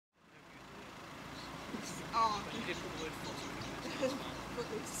Oh.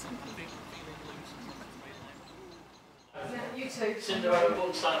 You too. Cinderella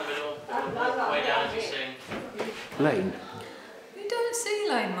books down the middle, way down as you sing. Lane? We don't see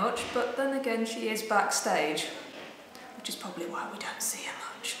Lane much, but then again she is backstage, which is probably why we don't see her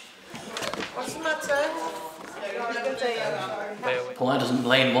much. What's the matter? Why doesn't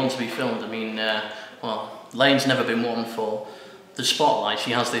Lane want to be filmed? I mean, well, Lane's never been one for the spotlight.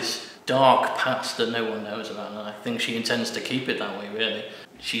 She has this dark past that no one knows about, and I think she intends to keep it that way, really.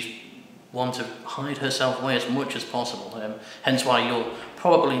 She's one to hide herself away as much as possible, hence why you'll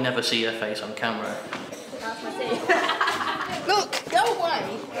probably never see her face on camera. Look, go away!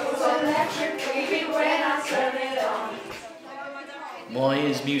 Why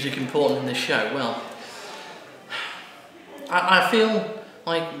is music important in this show? Well, I feel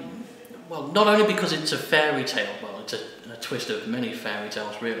like, well, not only because it's a fairy tale, well, it's a twist of many fairy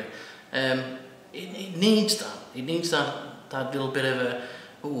tales, really. It needs that. It needs that little bit of a,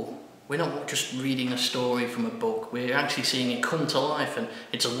 ooh, we're not just reading a story from a book, we're actually seeing it come to life, and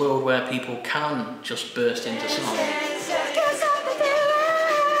it's a world where people can just burst into song.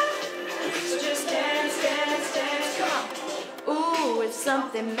 Ooh, it's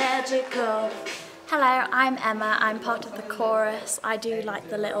something magical. Hello, I'm Emma. I'm part of the chorus. I do like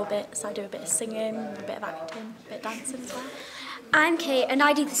the little bits. I do a bit of singing, a bit of acting, a bit of dancing as well. I'm Kate, and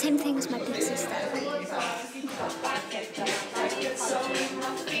I do the same thing as my big sister.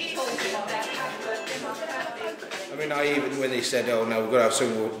 I mean, even when they said, oh no, we've got to have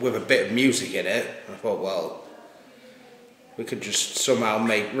something with a bit of music in it, I thought, well, we could just somehow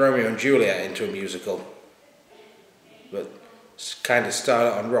make Romeo and Juliet into a musical. But it's kind of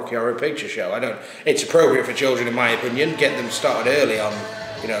started on Rocky Horror Picture Show. It's appropriate for children in my opinion, get them started early on,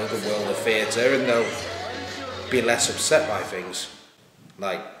 you know, the world of theatre, and they'll be less upset by things.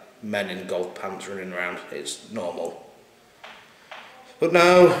 Like men in gold pants running around, it's normal. But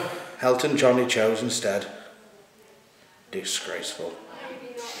no, Elton John he chose instead. Disgraceful.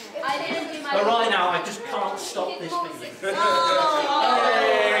 But right now, I just can't stop this feeling.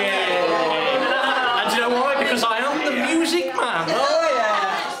 And do you know why? Because I am the music man. Oh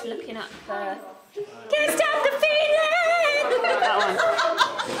yeah. Looking up for... Can't stop the feeling!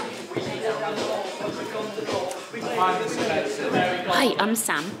 Hi, I'm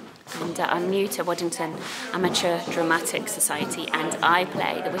Sam, and I'm new to Waddington Amateur Dramatic Society, and I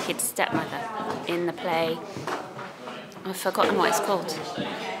play the wicked stepmother in the play. I've forgotten what it's called.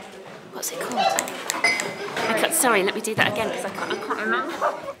 What's it called? Sorry, let me do that again because I can't remember.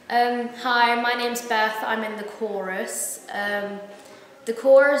 Hi, my name's Beth. I'm in the chorus. The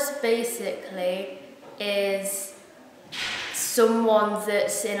chorus basically is someone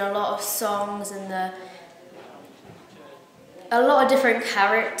that's in a lot of songs and a lot of different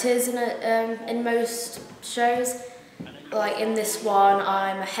characters in most shows. Like in this one,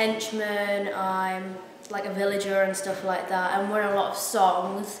 I'm a henchman, I'm like a villager and stuff like that, and we're in a lot of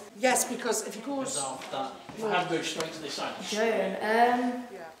songs. Yes, because if you go... I'll go straight to this side. Joan,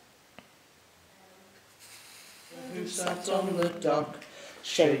 Who sat on the dock,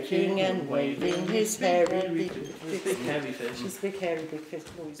 shaking and waving his hairy big hairy fist. His big hairy big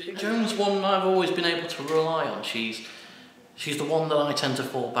fist. Joan's one I've always been able to rely on. She's the one that I tend to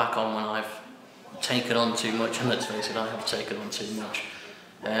fall back on when I've taken on too much, and let's face it, I have taken on too much.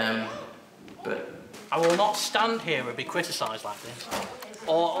 But I will not stand here and be criticised like this.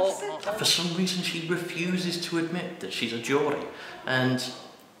 Or for some reason she refuses to admit that she's a Geordie, and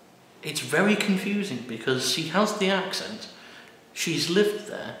it's very confusing because she has the accent, she's lived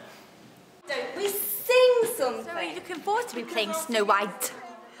there. Don't we sing something? So are you looking forward to be playing Snow White?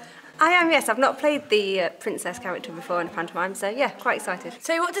 I am, yes. I've not played the princess character before in a pantomime, so yeah, quite excited.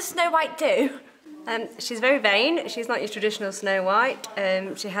 So what does Snow White do? She's very vain. She's not your traditional Snow White.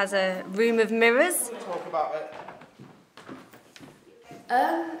 She has a room of mirrors. Talk about it.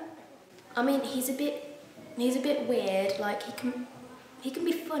 I mean, he's a bit weird. Like he can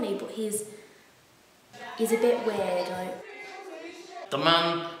be funny, but he's a bit weird. Like The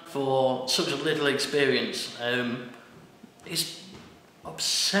man, for such a little experience, is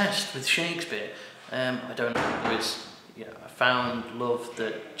obsessed with Shakespeare. I don't know if there is a found love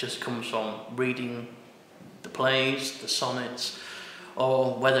that just comes from reading the plays, the sonnets,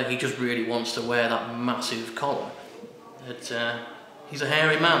 or whether he just really wants to wear that massive collar. He's a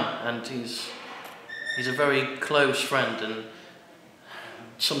hairy man, and he's a very close friend, and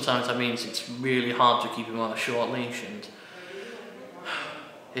sometimes that means it's really hard to keep him on a short leash, and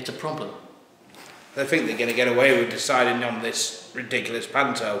it's a problem. They think they're going to get away with deciding on this ridiculous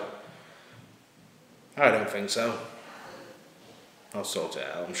panto. I don't think so. I'll sort it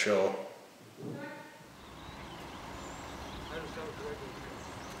out, I'm sure.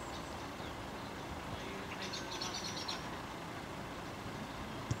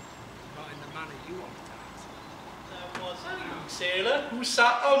 Not in the manner you want it. There was a young sailor who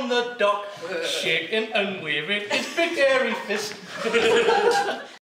sat on the dock, shaking and waving his big hairy fist.